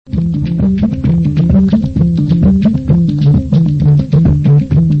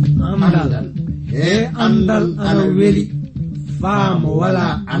andal ana weli faamo wala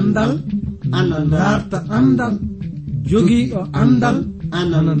andal ana darta andal jogiiɗo andal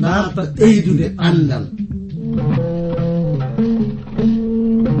ana darta ɓeydude andal.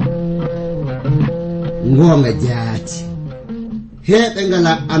 Ngoonga jaati heɓe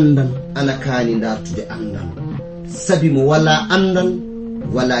ngala andal ana kaani dartude andal, sabi mo wala andal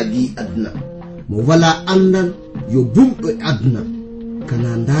wala bi aduna, mo wala andal yo bumɗo e aduna.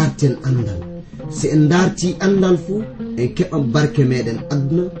 Kana darten andal, si en darti andal fu en keɓan barke meɗen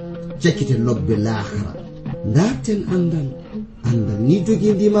aduna, cakkite lobbe lahara. Darten andal, andal ni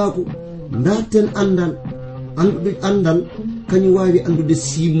jogii ndimako. Darten andal, andude andal kañum wawi andude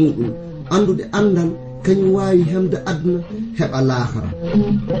simuɗum, andude andal kañum wawi hemde aduna heɓa lahara.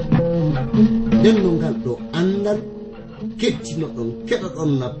 nden no ngal ɗo andal kettino ɗon keɗa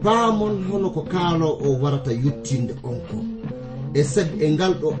ɗon na paamon hono ko kaalo o warata yuttinde on ko, e sabi e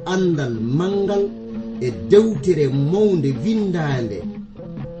ngal ɗo andal mangal e dewtere mawnde windande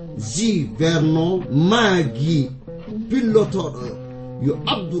J. Vernon maagi pillotoɗo yo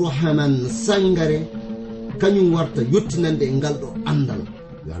Abdourahman Sangare, kañum warta yottinande e ngal ɗo andal.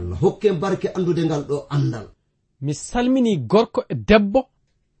 Yo Allah hokke barke andude ngal ɗo andal. Mi salmini gorko e debbo,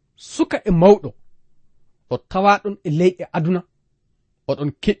 suka e mawɗo, o tawaɗon e leyɗe aduna,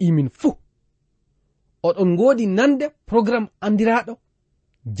 oɗon keɗimin fuu. Oɗon ngoodi nande programme andiraɗo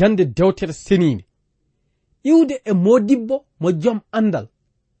jande dewtere seninde, iwde e modibbo mo joom andal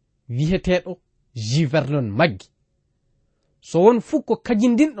wiheteɗo J. Vernon maggi. So won fuu ko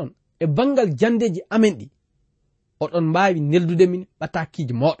kajindinɗon e bangal jandeji amen ɗi, oɗon mbawi neldude min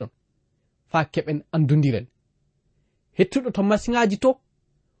ɓatakiji moɗon fa keɓen andodiren. Hettuɗo to masiŋaji to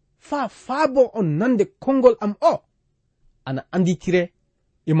fa faabo on nande kongol am o ana anditire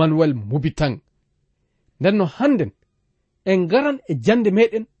Emmanuel Mubitang. nden no hannden en garan e jande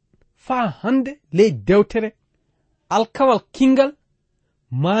meɗen fa hande ley dewtere alkawal kingal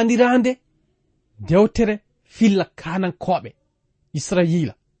mandirande dewtere filla kanankoɓe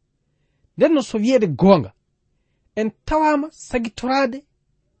Israyila. nden no so wiyede gonga en tawama sagitorade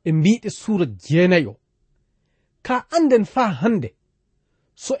e mbiɗe suura 9 o. Ka anden fa hande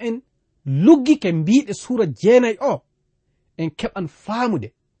so en luggike mbiɗe suura 9 o en keɓan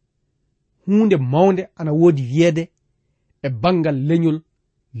faamude hunde mawnde ana woodi wiyeede e bangal leñol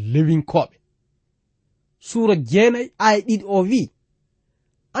lewinkoɓe. suura 9 aya 2 o wi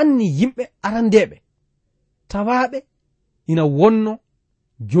anni yimɓe arandeɓe tawaɓe ina wonno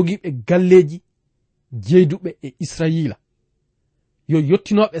jogiɓe galleji jeyduɓe e Israyila yo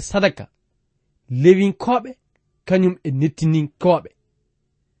yottinoɓe sadaka lewinkoɓe kañum e nettininkoɓe.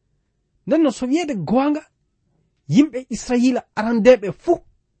 nden no so wiyede gonga yimɓe Israyila arandeɓe fuu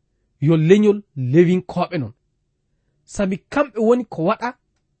yo leñol lewinkoɓe non, sabi kamɓe woni ko waɗa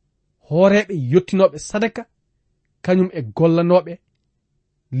hooreɓe yottinoɓe sadaka kañum e gollanoɓe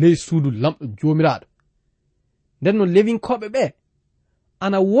ley suudu lamɗo jomiraɗo. nden no lewinkoɓe ɓe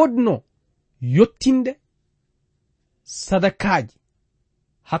ana wodno yottinde sadakaji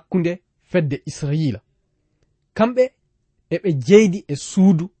hakkunde fedde Israyila, kamɓe eɓe jeydi e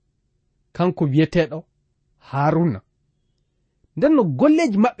suudu kanko wiyeteɗo Haruna. nden no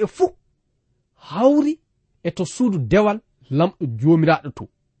golleji maɓɓe fuu hawri e to suudu dewal lamɗo jomiraɗo to.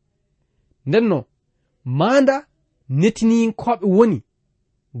 nden no manda nettininkoɓe woni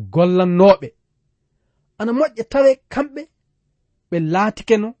gollannoɓe ana moƴƴa tawe kamɓe ɓe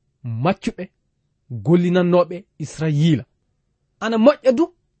laatikeno maccuɓe gollinannoɓe Israyila. ana moƴƴa du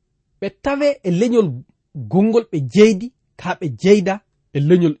ɓe tawe e leñol gongol ɓe jeydi ka ɓe jeyda e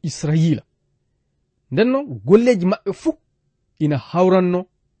leñol Israyila. nden no golleji maɓɓe fuu ina hawranno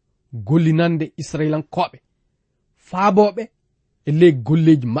gollinande Israilankoɓe faaboɓe e ley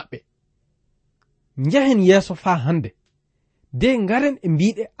golleji maɓɓe. njahen yeeso fa hande de ngaren e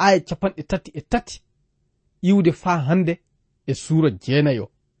mbiɗe aya 33 iwde fa hande e suura 9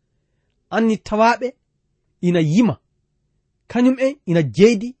 o. anni tawaɓe ina yima kañum en ina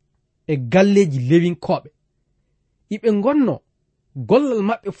jeydi e galleji lewinkoɓe, iɓe gonno gollal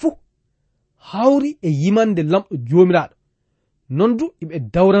maɓɓe fuu hawri e yimande lamɗo jomiraɗo, non du iɓe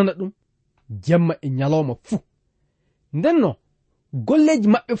dawrana ɗum jemma e nyalawma fuu. nden no golleji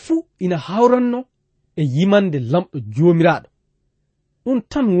maɓɓe fuu ina hawranno e yimande lamɗo jomiraɗo, ɗum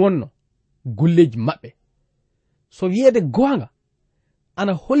tan wonno golleji maɓɓe. so wiyede gonga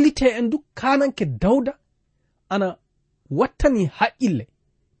ana hollite en du kananke Dawda ana wattani haqqille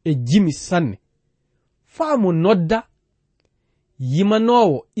e jimi sanne faa mo nodda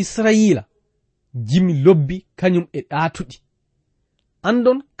yimanowo Israyila jimi lobbi kañum e ɗaatuɗi.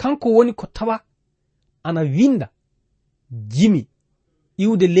 andon kanko woni ko tawa ana winda jimi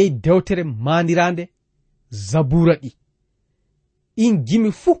iwde ley dewtere mandirande zabura ɗi. In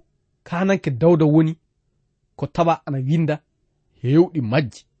gimi fuu kananke Dawda woni ko tawa ana winda hewɗi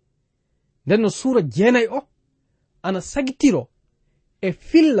majji. Nden no sura 9 o ana sagitiro e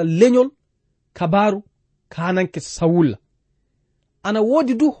filla leñol kabaru kananke Sawulla. Ana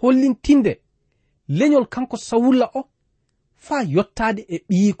wodi du hollintinde leñol kanko Sawulla o fa yottade e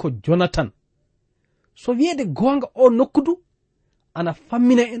ɓii ko Jonatan. So wi'ede gonga o nokkudu ana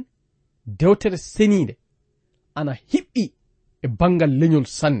fammina en dewtere senide ana hiɓɓi e bangal leñol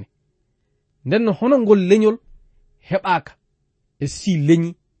sanne. Nden no hono ngol leñol heɓaka e si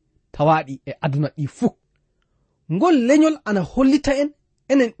leñi tawaɗi e aduna ɗi fuu. Ngol leñol ana hollita en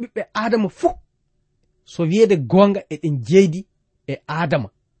enen ɓiɓɓe Adama fuu. So wi'ede gonga eɗen jeydi e Adama.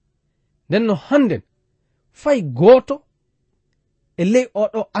 Nden no handen fay goto e ley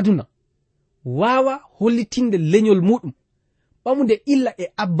oɗo aduna wawa hollitinde leñol muɗum ɓamude illa e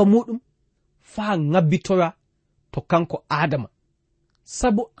abba muɗum fa ngabbitoya to kanko Adama.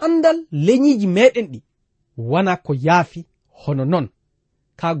 Sabu andal leñiji meɗen ɗi wana ko yaafi hono non.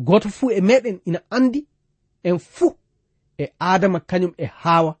 Ka goto fu e meɗen ina andi en fu e Adama kañum e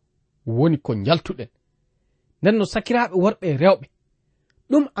Hawa woni ko jaltuɗen. Nden no sakiraɓe worɓe e rewɓe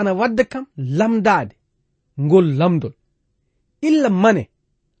ɗum ana wadda kam lamdade ngol lamdol. Illa mane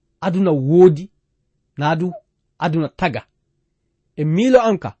aduna woodi naadu aduna taga. E miilo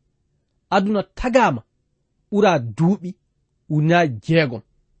anka aduna tagama ɓura duuɓi una 6.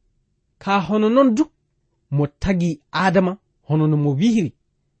 Ka hono non du mo tagi Adama hono no mo wihiri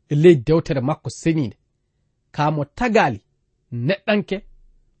e ley dewtere makko senide. Ka mo tagali neɗɗanke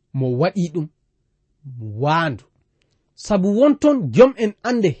mo waɗi ɗum waandu. Sabu wonton jom en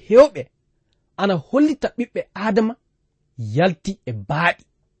ande hewɓe ana hollita ɓiɓɓe Adama yalti e baaɗi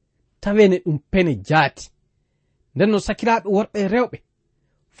tawene ɗum pene jaati. Nden no sakiraɓe worɓe e rewɓe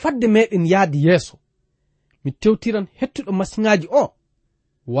fadde meɗen yaadi yeeso mi tewtiran hettuɗo masiŋaji o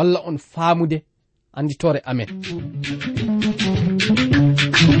walla on faamude anditore amen.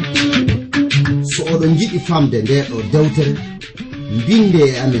 So oɗon jiɗi famde nde ɗo dewtere binde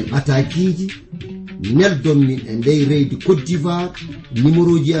e amen atakiji neldon min e ndey reydi Côte d'Ivoire.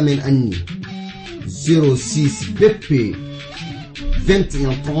 Numéroji amen anni 06 BP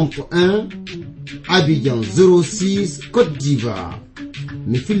 2131 Abidjan 06 Côte d'Ivoire.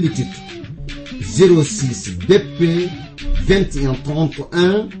 Mi fillitito 06 BP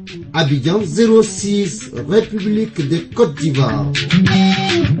 2131 Abidjan 06 République de Côte d'Ivoire.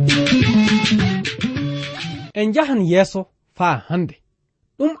 En jahan yeso fa hande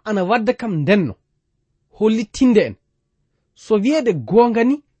ɗum ana wadda kam ndenno hollitinde en so wi'ede gonga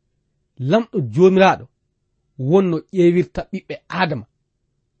ni lamɗo jomiraɗo wonno ƴeewirta ɓiɓɓe Adama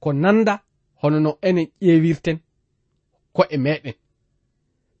ko nanda hono no enen ƴeewirten ko e meɗen.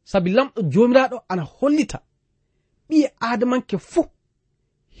 Sabi lamɗo jomiraɗo ana hollita ɓiye Adamanke fuu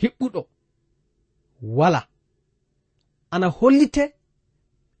hiɓɓuɗo wala. Ana hollite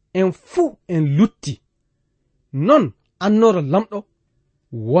en fuu en lutti non annoro lamɗo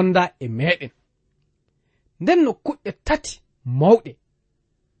wonda e meɗen. Nden no kuɗɗe tati mawɗe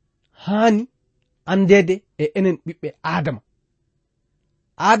haani andede e enen ɓiɓɓe Adama.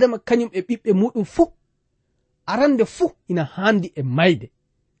 Adama kañum e ɓiɓɓe muɗum fuu arande fuu ina handi e mayde.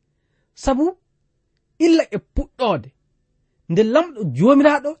 Sabu illa e puɗɗode nde lamɗo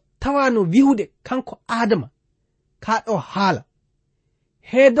jomiraɗo tawano wihude kanko Adama kaɗo haala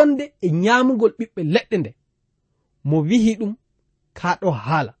heedonde e ñaamugol ɓiɓɓe leɗɗe nde mo wihi ɗum kaɗo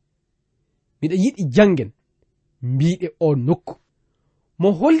haala. Miɗa yiɗi jangen mbiɗe o nokku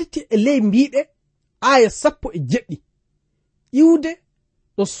mo holliti e ley mbiɗe aya 17 iwde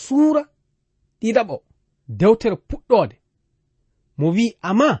ɗo suura 2 dewtere puɗɗode mo wi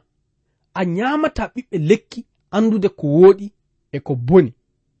ama a ñamata ɓiɓɓe lekki andude ko woɗi e ko boni,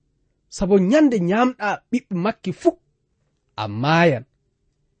 sabo nyande ñamɗa ɓiɓɓe makki fuu a maayan.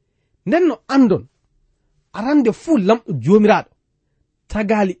 Nden no andon arande fuu lamɗo jomiraɗo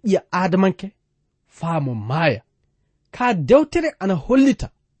tagali ɓiya Adamanke faamo maaya. Ka dewtere ana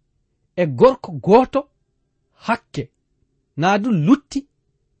hollita e gorko goto hakke naadu lutti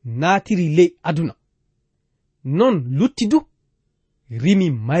naatiri ley aduna non lutti du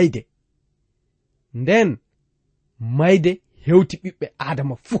rimi mayde. Nden mayde hewti ɓiɓɓe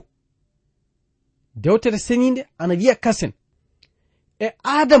Adama fuu. Dewtere seninde ana wiya kasen e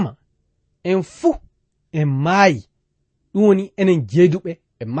Adama en fuu en maayi, ɗum woni enen jeyduɓe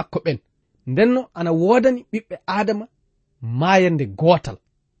e makko ɓen. Ndenno ana wodani ɓiɓɓe Adama maayande gotal.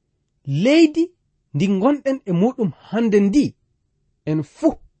 Leydi ndi gonɗen e muɗum hande ndi en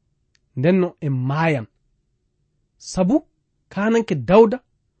fuu ndenno en maayan. Sabu kananke Dawda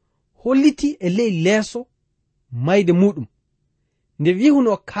holliti e ley leeso mayde muɗum nde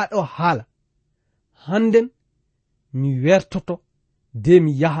wihuno kaɗo haala handen mi wertoto de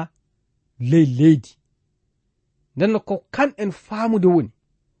mi yaha ley leydi. Nden ko kan en faamude woni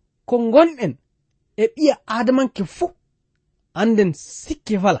ko gonɗen e ɓiya adamanke fuu anden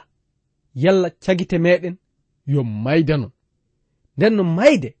sikke wala yalla cagite meɗen yo maydanon. Nden no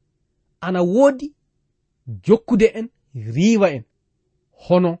mayde ana woodi jokkude en riiwa en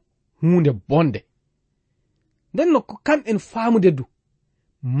hono hunde bonde. Nden no ko kan en faamude du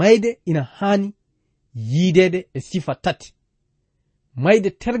mayde ina haani yiidede e sifa tati. Mayde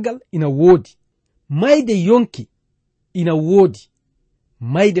tergal ina woodi, mayde yonki ina woodi,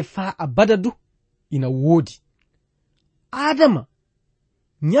 mayde faa abada du ina woodi. Adama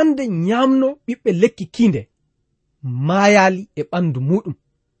nyande nyamno ɓiɓɓe lekki kinde maayali e ɓandu muɗum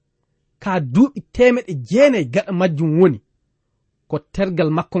ka duuɓi 900 gaɗa majjum woni ko tergal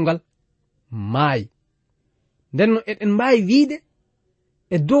makko ngal maayi. Nden no eɗen mbaawi wiide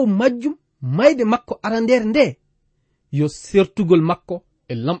e dow majjum mayde makko arandere nde yo sertugol makko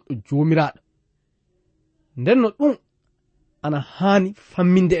e lamɗo jomiraɗo. Nden no ɗum ana haani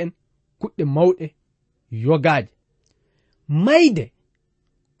famminde en kuɗɗe mawɗe yogaaje. Mayde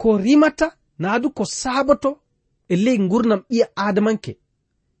ko rimata naadu ko saabato e ley gurnam ɓiya adamanke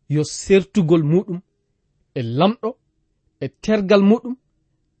yo sertugol muɗum e lamɗo e tergal muɗum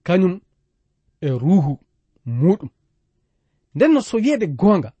kañum e ruhu muɗum. Nden no so wiyeede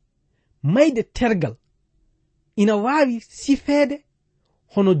goonga mayde tergal ina waawi sifeede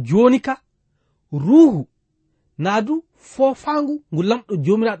hono joni ka ruhu naadu foofaangu ngu lamɗo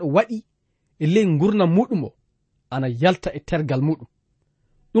jomiraɗo waɗi e ley gurnam muɗum o ana yalta e tergal muɗum.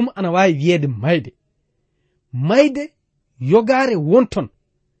 ɗum ana waawi wiyeede mayde. Mayde yogaare wonton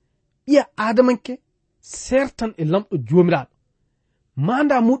ɓiya adamanke sertan e lamɗo jomiraɗo.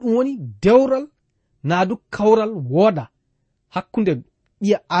 Manda muɗum woni dewral naadu kawral wooda hakkunde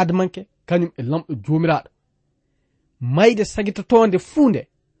ɓiya adamanke kañum e lamɗo jomiraɗo. Mayde sagitotonde fuunde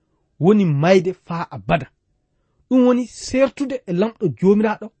woni mayde faa abada. ɗum woni sertude e lamɗo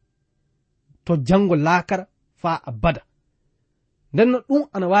jomiraɗo to jango laakara faa abada. Nden no ɗum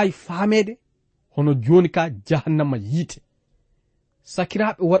ana waawi faamede hono joni ka jahannama yiite.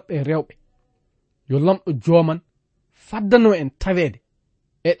 Sakiraaɓe worɓe e rewɓe, yo lamɗo jooman faddano en taweede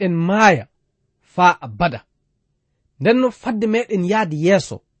eɗen maaya faa abada. Nden no fadde meɗen yaade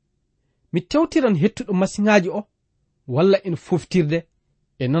yeeso mi tewtiran hettuɗo masiŋaaji o walla en foftirde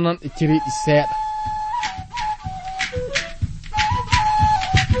e nananɗe cereeɗi seeɗa.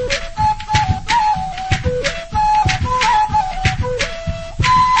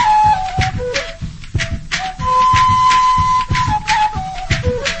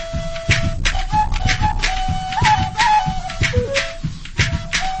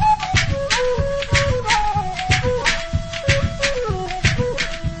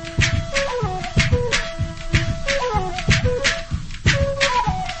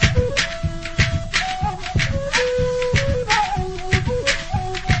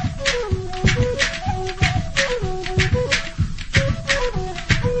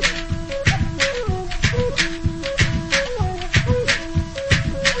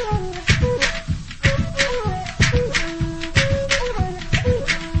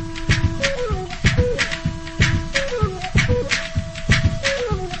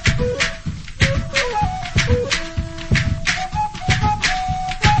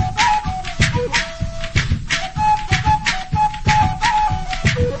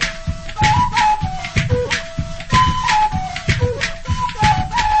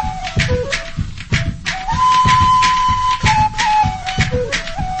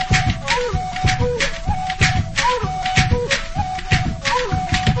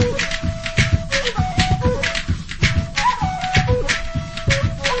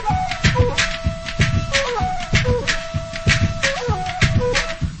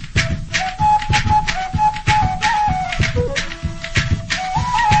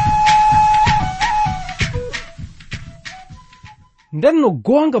 nden no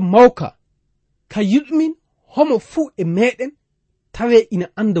goonga mawka ka yiɗumin homo fuu e meɗen tawe ina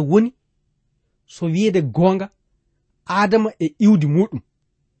anda woni so wiide goonga adama e iwdi muɗum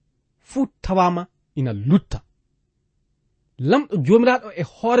fuu tawama ina lutta. Lamɗo jomiraɗo e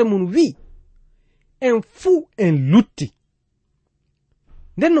hoore mum wi en fuu en lutti,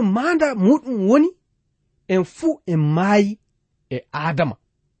 nden no manda muɗum woni en fuu en maayi e adama,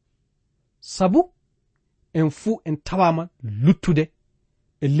 sabu en fuu en tawama luttude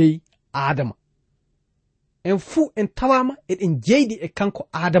e ley adama. En fuu en tawama eɗen jeydi e kanko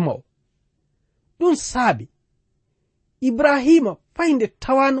adama o. ɗum saabi Ibrahima fayde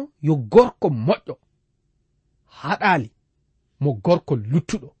tawano yo gorko moƴƴo haɗali mo gorko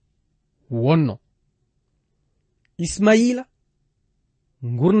luttuɗo wonno. Ismaila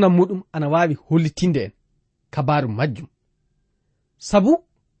gurdam muɗum ana wawi hollitinde en kabaru majjum, sabu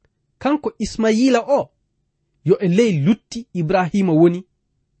kanko Ismaila o yo e ley lutti Ibrahima woni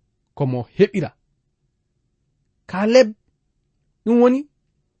komo heɓira. Kaleb ɗum woni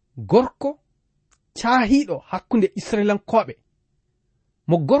gorko caahiɗo hakkunde Israelankoɓe,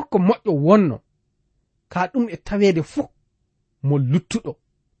 mo gorko moƴƴo wonno, ka ɗum e tawede fuu mo luttuɗo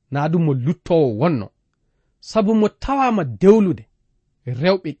na ɗum mo luttowo wonno, sabu mo tawama dewlude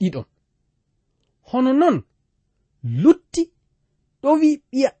rewɓe ɗiɗon. Hono non lutti ɗo wi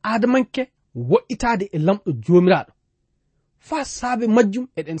ɓiya adamanke woɗɗitade e lamɗo jomiraɗo, fa saabe majjum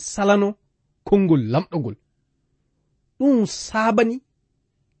eɗen salano konngol lamɗogol. ɗum saabani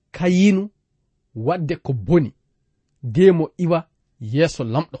kayinu wadde ko boni de mo iwa yeeso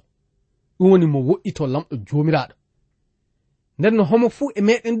lamɗo, ɗum woni mo woɗɗito lamɗo jomiraɗo. nden no homo fuu e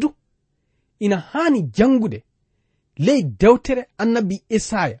meɗen du ina hani jangude ley dewtere annabi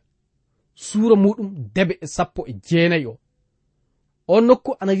Esaya suura muɗum 19 o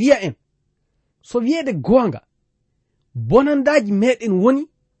nokku ana wiya en, so wiyeede goonga bonandaji meɗen woni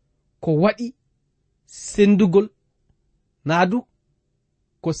ko waɗi sendugol naadu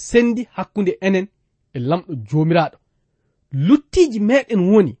ko sendi hakkunde enen e lamɗo jomiraɗo. Luttiji meɗen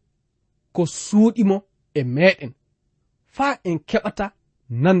woni ko suuɗimo e meɗen fa en keɓata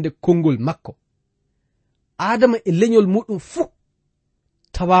nande konngol makko. Adama e leñol muɗum fuu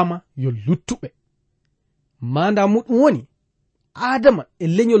tawama yo luttuɓe. Manda muɗum woni Adama e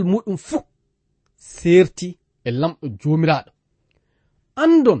leñol muɗum fuu serti e lamɗo jomiraɗo.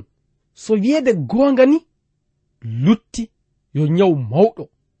 Andon so wiyeede goonga ni lutti yo nyaw mawɗo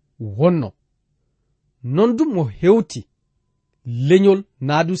wonno. Non du mo hewti leñol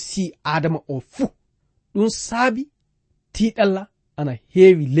naadu si Adama o fuu. ɗum saabi tiiɗalla ana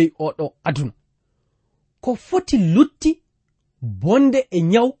heewi ley oɗo aduna. Ko foti lutti bonde e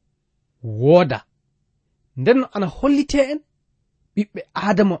nyaw wooda. Ndenno ana hollite en ɓiɓɓe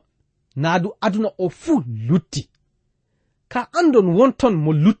Adama naadu aduna o fuu lutti. Ka andon wonton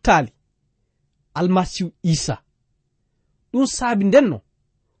mo luttali Almasihu Isa. ɗum saabi ndenno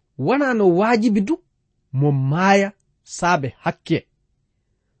wana no waajibi du mo maaya saabe hakke,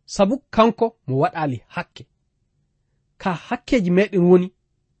 sabu kanko mo waɗali hakke. Ka hakkeji meɗen woni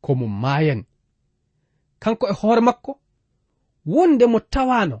ko mo maayani. Kanko e hoore makko wonde mo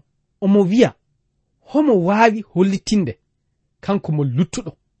tawano omo wiya homo waawi hollitinde kanko mo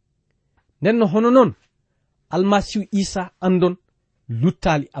luttuɗo. Nenno hono non Almasihu Isa andon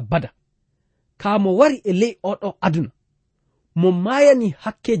luttali abada. Ka mo wari e ley oɗo aduna mo maayani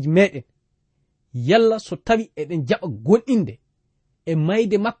hakkeji meɗen, yalla so tawi eɗen jaɓa gonɗinde e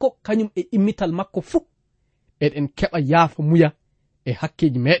mayde makko kañum e immital makko fuu, eɗen keɓa yaafa muya e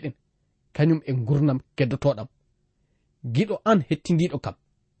hakkeji meɗen kañum e gurdam keddotoɗam. Giɗo an hettindiɗo kam,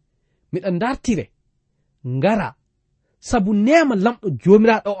 miɗa dartire ngara, sabu nema lamɗo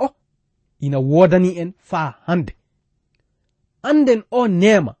jomiraɗo o ina wodani en faa hande. Anden o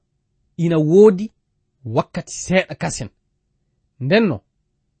nema ina woodi wakkati seeɗa kasen. Ndenno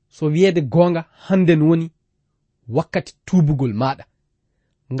so wiyeede goonga handen woni wakkati tuubugol maɗa.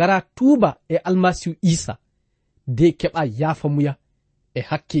 Ngara tuuba e Almasihu Isa de keɓa yaafa muya e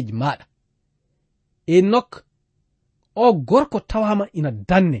hakkeji maɗa. Enok o gorko tawama ina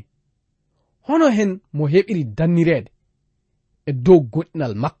danne, hono hen mo heɓiri dannirede e dow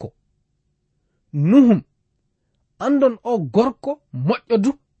goɗɗinal makko. Nuhum andon o gorko moƴƴo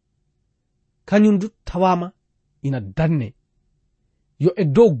du, kañum du tawama ina danne, yo e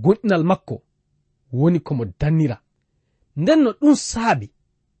dow goɗɗinal makko woni komo dannira. Ndenno ɗum saabi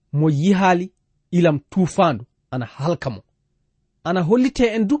mo yihaali ilam tuufandu ana halka mo. Ana hollite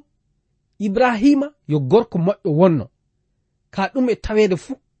en du Ibrahima yo gorko moƴƴo wonno, ka ɗum e tawede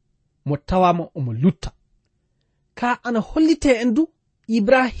fuu mo tawama omo lutta. Ka ana hollite en du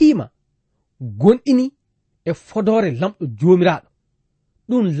Ibrahima gonɗini e fodore lamɗo jomiraɗo.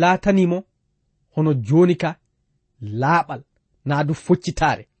 ɗum laatanimo hono joni ka laaɓal naa du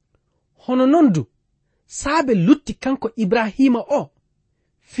foccitaare. Hono non du saabe lutti kanko Ibrahima o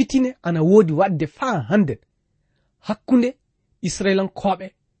fitine ana woodi wadde faa handen hakkunde Israelankoɓe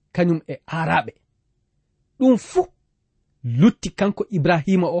kañum e Araɓe. ɗum fuu lutti kanko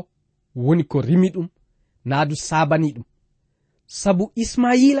Ibrahima o woni ko rimi ɗum naa du saabani ɗum, sabu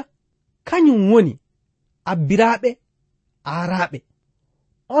Ismaila kañum woni abbiraɓe Araɓe.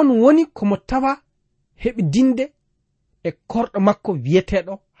 On woni komo tawa heɓidinde e korɗo makko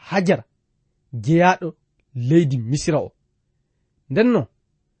wiyeteɗo Hajara jeyaɗo leydi Misira o. Ndenno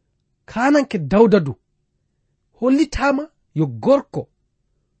kananke Dawda du hollitama yo gorko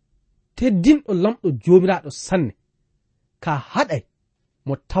teddinɗo lamɗo jomiraɗo sanne ka haɗay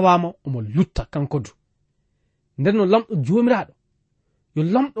mo tawama omo lutta kanko du. nden no lamɗo jomiraɗo yo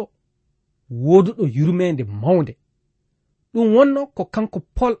lamɗo woduɗo yurmede mawde. ɗum wonno ko kanko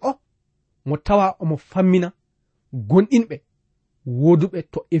Pol o mo tawa omo fammina gonɗinɓe woduɓe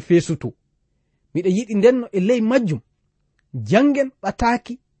to Efesu to. miɗa yiɗi ndenno e ley majjum jangen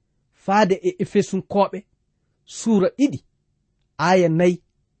ɓataki faade e Efesunkoɓe suura 2 aya 4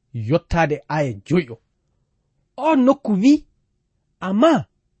 yottade aya 5. o nokku wi amma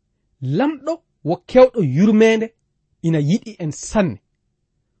lamɗo wo kewɗo yurmede ina yiɗi en sanne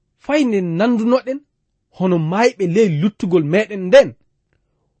fayne nandunoɗen hono mayɓe ley luttugol meɗen nden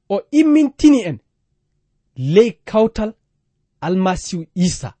o immintini en ley kawtal almasihu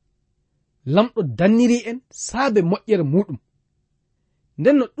Isa lamɗo danniri en saabe moƴƴere muɗum.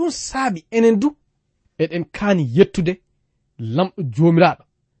 nden no ɗum saabi enen du eɗen kaani yettude lamɗo jomiraɗo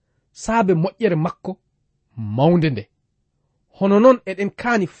saabe moƴƴere makko mawde nde. hono noon eɗen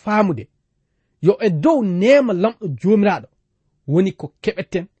kaani faamude yo e dow neema lamɗo jomiraɗo woni ko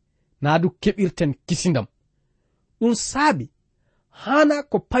keɓeten naa du keɓirten kisindam. ɗum saabi hana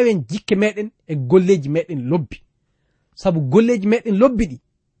ko pawen jikke meɗen e golleji meɗen lobbi, sabu golleji meɗen lobbi ɗi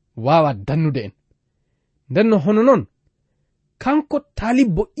wawa dannude en. nden no hono noon kanko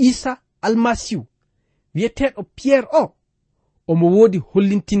talibbo Isa almasihu wiyeteɗo Pierre o omo wodi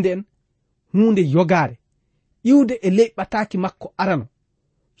hollintinde en hunde yogare iwde e ley ɓataki makko arano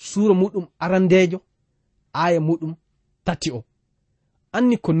suura muɗum arandejo aya muɗum 3 o.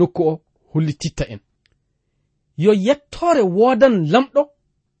 anni ko nokku o hollititta en yo yettore wodan lamɗo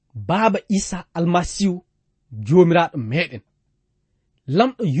baaba Isa almasihu jomiraɗo meɗen.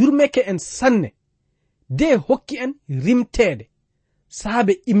 lamɗo yurmeke en sanne de hokki en rimtede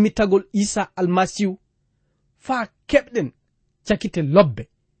saabe immitagol Isa almasihu faa keɓɗen cakite lobbe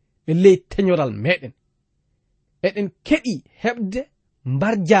e ley teñoral meɗen. eɗen keɗi heɓde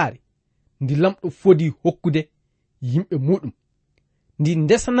mbarjaari ndi lamɗo fodi hokkude yimɓe muɗum, ndi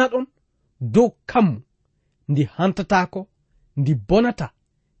ndesana ɗon dow kammu, ndi hantatako, ndi bonata,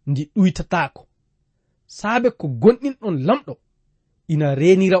 ndi ɗuytatako. saabe ko gonɗinɗon lamɗo ina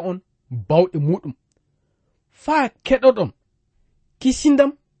renira on bawɗe muɗum faa keɗoɗon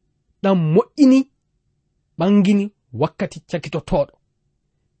kisindam ɗam moƴƴini ɓangini wakkati cakitotoɗo.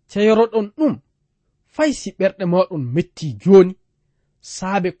 ceyoroɗon ɗum fay si ɓerɗe moɗon metti joni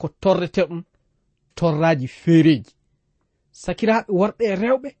saabe ko torreteɗon torraji feereji. sakiraɓe worɓe e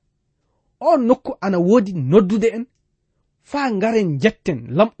rewɓe, o nokku ana wodi noddude en faa ngaren jetten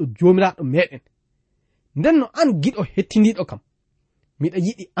lamɗo jomiraɗo meɗen. nden no an giɗo hettindiɗo kam miɗa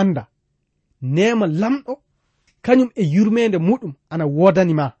yiɗi anda nema lamɗo kañum e yurmede muɗum ana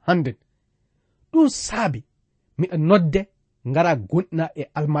wodanima handen. ɗum saabi miɗa nodde ngara gonɗina e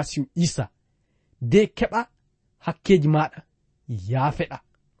almasihu Isa de keɓa hakkeji maɗa yaafeɗa.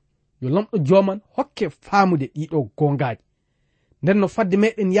 yo lamɗo joman hokke faamude ɗiɗo gongaji. nden no fadde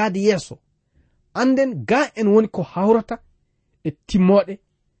meɗen yaade yeeso anden ga en woni ko hawrata e timmoɗe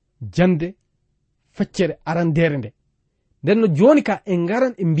jande feccere arandere nde. nden no joni ka en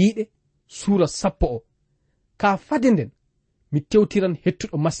garan e mbiɗe suura 10 o ka fade nden mi tewtiran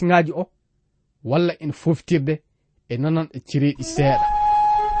hettuɗo masiŋaji o walla en foftirde e nanan e cireɗi seeɗa.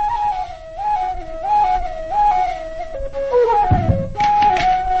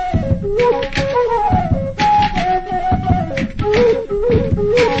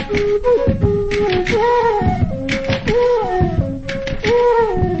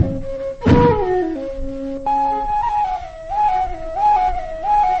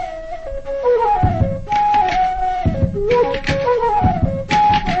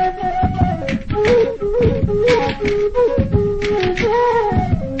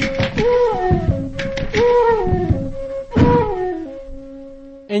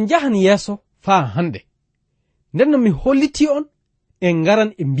 en jahan yeeso faa hande. nden no mi holliti on en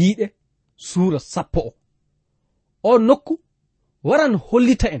ngaran e mbiɗe suura 10 o. o nokku waran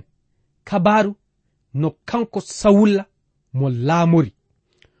hollita en kabaru no kanko Sawulla mo laamori.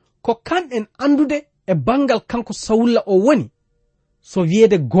 ko kanɗen andude e bangal kanko Sawulla o woni so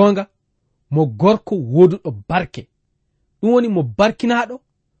wiyeede gonga mo gorko woduɗo barke. ɗum woni mo barkinaɗo,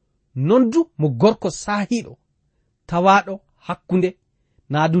 non du mo gorko saahiɗo tawaɗo hakkunde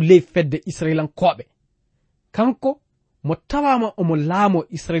naadu ley fedde Israelankoɓe. kanko mo tawama omo laamo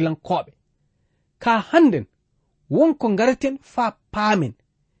Israelankoɓe. ka handen wonko gareten faa paamen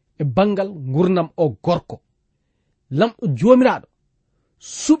e bangal gurdam o gorko. lamɗo jomiraɗo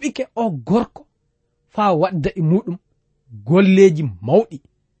suɓike o gorko faa wadda e muɗum golleji mawɗi.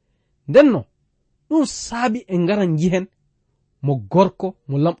 ndenno ɗum saabi en ngaran jihen mo gorko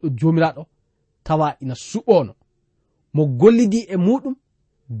mo lamɗo jomiraɗo tawa ina suɓono mo gollidi e muɗum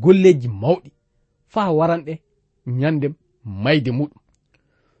golleji mawɗi fa waranɗe nyande mayde muɗum.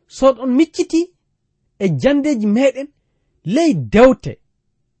 So ɗon micciti e jandeji meɗen ley dewte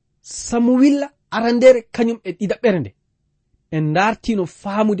Samuwilla arandere kañum e ɗiɗaɓere nde en dartino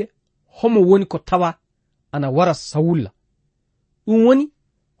faamude homo woni ko tawa ana wara Sawulla, ɗum woni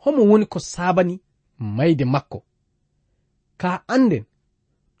homo woni ko sabani mayde makko. Ka anden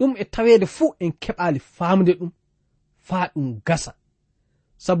ɗum e tawede fuu en keɓali faamude ɗum faa ɗum gasa,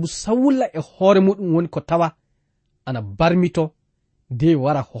 sabu Sawulla e hoore muɗum woni ko tawa ana barmito de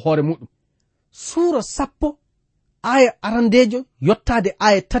wara hoore muɗum. Suura 10 aya arandejo yottade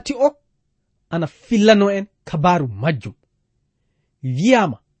aya 3 o ana fillano en kabaru majjum.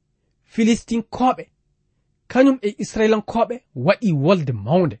 Wiyama Filistinkoɓe kañum e Israelankoɓe waɗi wolde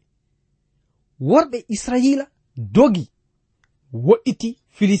mawnde. Worɓe Israila dogi woɗɗiti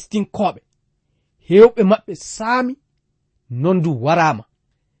Filistinkoɓe, hewɓe maɓɓe saami nondu warama.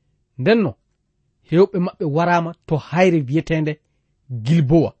 Ndenno hewɓe maɓɓe warama to hayre wiyetende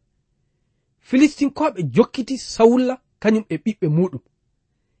Gilbowa. Filistinkoɓe jokkiti Sawulla kañum e ɓiɓɓe muɗum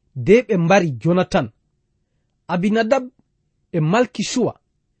de ɓe mbari Jonatan, Abinadab e Malkishuwa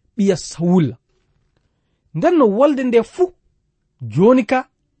ɓiya Sawulla. Ndenno wolde nde fuu joni ka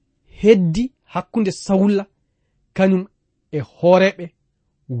heddi hakkunde Sawulla kañum e hooreɓe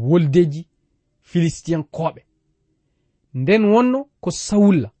woldeji Filistiyankoɓe. Nden wonno ko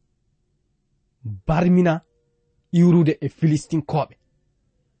Sawulla barmina iwrude e Filistinkoɓe.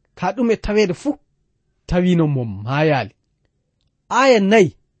 Ka ɗum e tawede fuu tawino mo mayali. Aya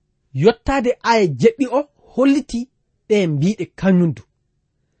 4 yottade aya 7 o holliti ɗe mbiɗe kañundu.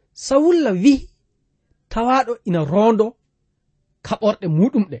 Sawulla wi tawaɗo ina rondo kaɓorɗe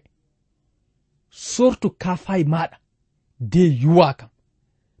muɗum ɗe, sortu kafayi maɗa de yuwa kam,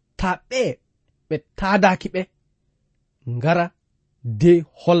 ta ɓe tadaki ɓe ngara de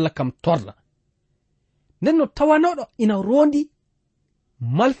holla kam torna. Nden no tawanoɗo ina rondi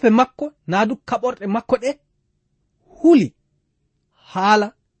malfe makko naadu kaɓorɗe makko ɗe huli haala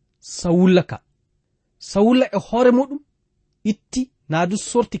Sawulla ka. Sawulla e hoore muɗum itti naadu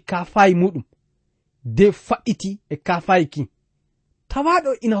sorti kafayi muɗum de faɗɗiti e kafayi kin.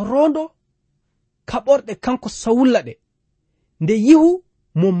 Tawaɗo ina rondo kaɓorɗe kanko Sawulla ɗe, nde yihu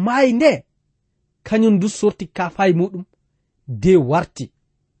mo maayi nde kañum du sorti kafayi muɗum de warti.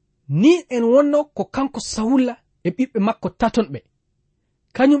 Ni en wonno ko kanko Sawulla e ɓiɓɓe makko taton ɓe,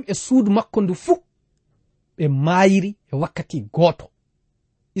 kañum e suudu makko ndu fuu ɓe maayiri e wakkati gooto.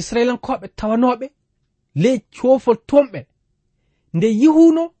 Israelankoɓe tawanoɓe ley coofol tomɓe nde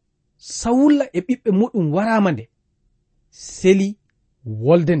yihuno Sawulla e ɓiɓɓe muɗum warama nde seli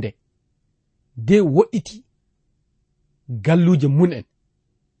wolde nde de woɗɗiti galluje mun en,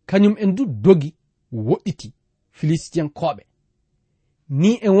 kañum en du dogi woɗɗiti Filistiyankoɓe.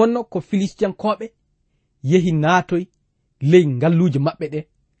 Ni en wonno ko Filistiyankoɓe yehi naatoy ley ngalluje maɓɓe ɗe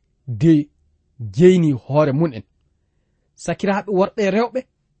de jeyni hoore mun en. Sakiraɓe worɓe rewɓe,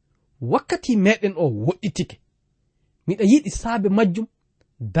 wakkati meɗen o woɗɗitike. Miɗa yiɗi saabe majjum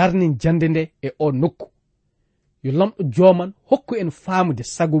darnin jande nde e o nokku. Yo lamɗo joman hokku en faamude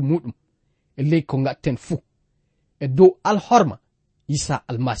sago muɗum e ley ko ngatten fuu e dow alhorma Isa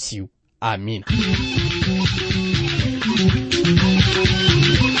almasihu. Amina.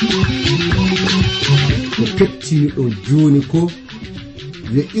 ko kettiniɗo joni ko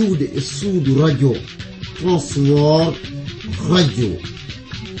yo iwde e suudu radio Transworld radio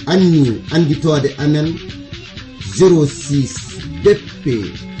anni anditode amen 06 BP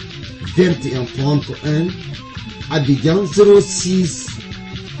 2131 Abidjan 06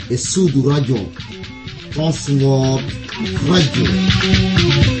 e suudu radio Transworld radio.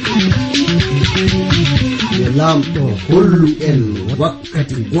 Yo lamɗo hollu en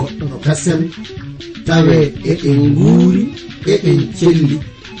wakkati goɗɗo kasen tawe eɗen nguuri eɗen celli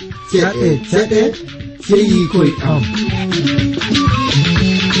ceɗe ceɗe ceyi koye am.